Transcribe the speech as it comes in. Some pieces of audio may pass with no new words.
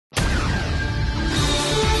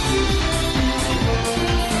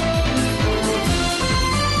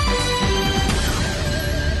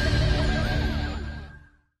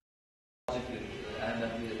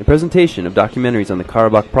presentation of documentaries on the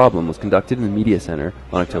Karabakh problem was conducted in the Media Center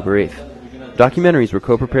on October 8th. The documentaries were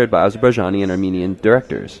co-prepared by Azerbaijani and Armenian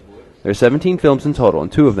directors. There are 17 films in total,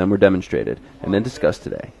 and 2 of them were demonstrated and then discussed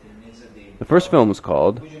today. The first film was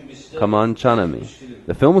called Kaman-Chanami.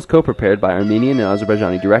 The film was co-prepared by Armenian and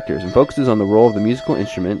Azerbaijani directors and focuses on the role of the musical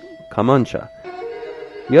instrument kamancha.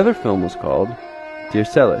 The other film was called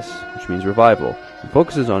Dirselis, which means revival, and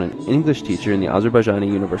focuses on an English teacher in the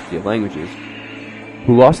Azerbaijani University of Languages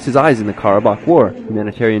who lost his eyes in the Karabakh War,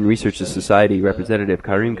 Humanitarian Research Society representative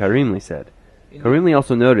Karim Karimli said. Karimli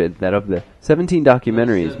also noted that of the 17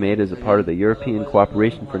 documentaries made as a part of the European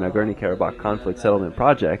Cooperation for Nagorno-Karabakh Conflict Settlement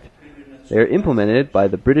Project, they are implemented by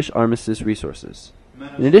the British Armistice Resources.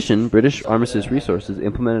 In addition, British Armistice Resources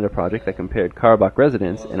implemented a project that compared Karabakh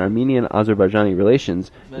residents and Armenian-Azerbaijani relations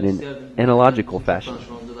in an analogical fashion.